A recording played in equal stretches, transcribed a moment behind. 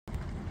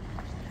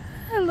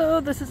Hello,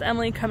 this is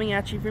Emily coming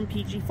at you from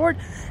PG Ford,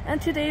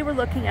 and today we're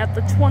looking at the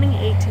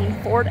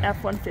 2018 Ford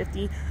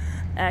F-150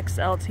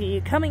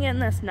 XLT. Coming in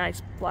this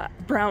nice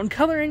brown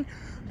coloring,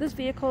 this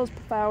vehicle is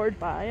powered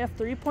by a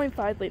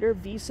 3.5 liter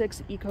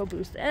V6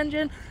 EcoBoost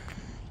engine,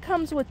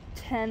 comes with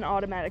 10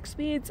 automatic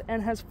speeds,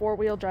 and has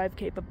 4-wheel drive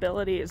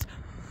capabilities.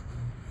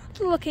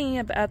 Looking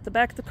at the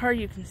back of the car,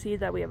 you can see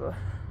that we have a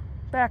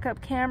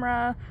backup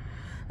camera,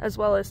 as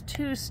well as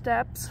 2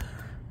 steps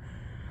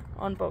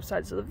on both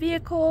sides of the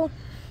vehicle.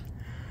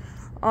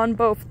 On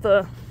both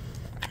the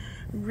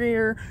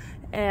rear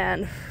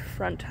and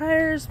front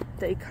tires,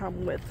 they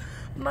come with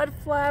mud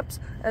flaps,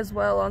 as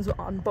well as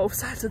on both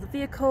sides of the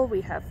vehicle we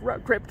have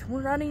gripped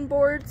running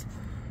boards,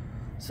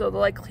 so the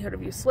likelihood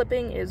of you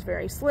slipping is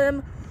very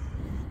slim.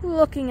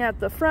 Looking at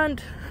the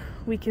front,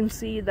 we can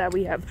see that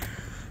we have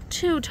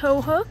 2 tow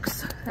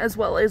hooks, as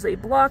well as a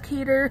block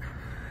heater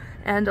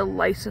and a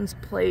license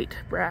plate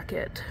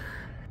bracket.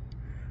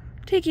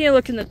 Taking a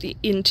look at the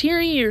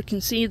interior, you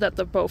can see that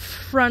both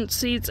front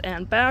seats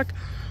and back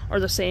are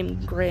the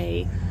same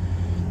gray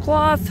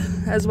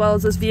cloth, as well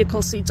as this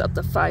vehicle seats up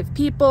to 5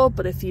 people.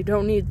 But if you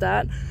don't need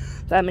that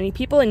many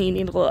people and you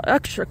need a little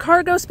extra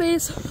cargo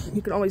space,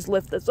 you can always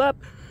lift this up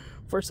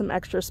for some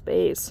extra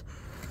space.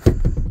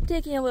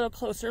 Taking a little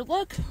closer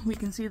look, we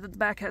can see that the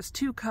back has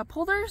 2 cup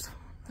holders,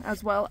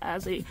 as well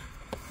as a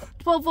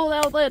 12-volt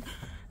outlet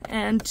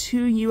and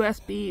 2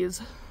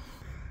 USBs.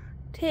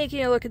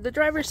 Taking a look at the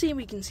driver's seat,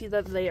 we can see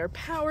that they are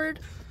powered,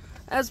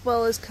 as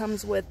well as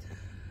comes with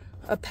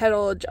a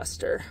pedal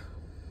adjuster.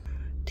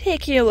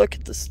 Taking a look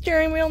at the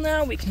steering wheel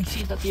now, we can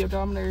see that the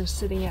odometer is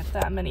sitting at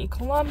that many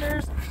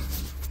kilometers.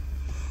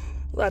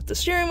 At the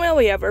steering wheel,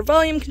 we have our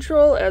volume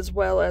control, as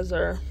well as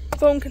our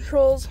phone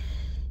controls,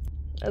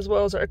 as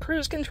well as our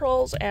cruise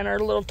controls, and our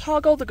little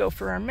toggle to go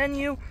for our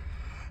menu,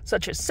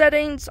 such as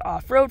settings,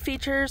 off-road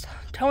features,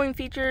 towing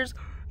features,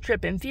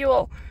 trip and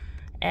fuel,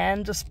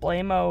 and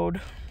display mode.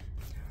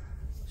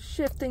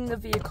 Shifting the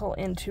vehicle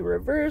into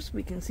reverse,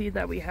 we can see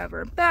that we have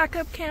our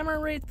backup camera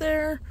right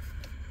there.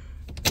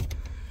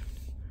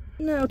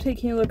 Now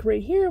taking a look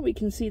right here, we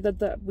can see that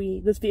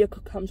this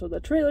vehicle comes with a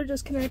trailer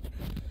disconnect,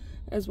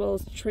 as well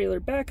as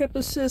trailer backup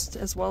assist,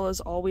 as well as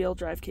all-wheel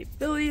drive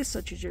capabilities,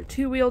 such as your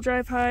 2-wheel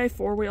drive high,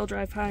 4-wheel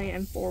drive high,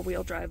 and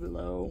 4-wheel drive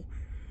low.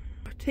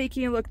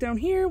 Taking a look down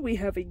here, we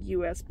have a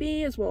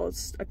USB, as well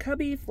as a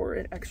cubby for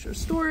an extra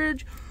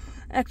storage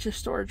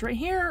right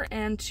here,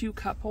 and 2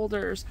 cup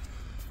holders.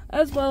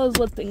 As well as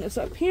lifting this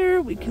up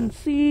here, we can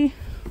see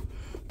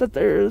that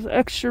there's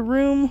extra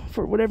room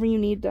for whatever you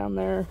need down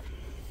there.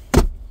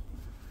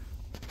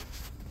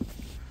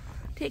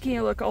 Taking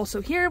a look also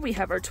here, we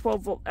have our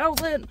 12-volt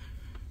outlet,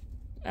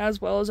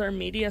 as well as our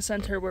media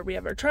center, where we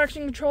have our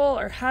traction control,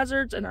 our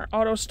hazards, and our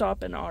auto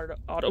stop and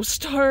auto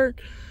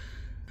start.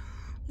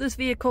 This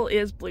vehicle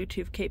is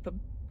Bluetooth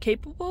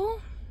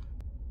capable,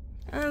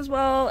 as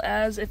well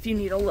as if you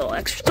need a little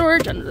extra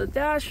storage under the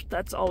dash,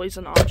 that's always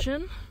an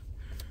option.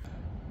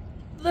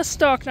 The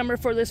stock number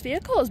for this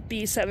vehicle is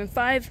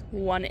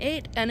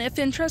B7518, and if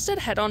interested,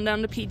 head on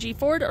down to PG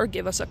Ford or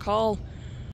give us a call.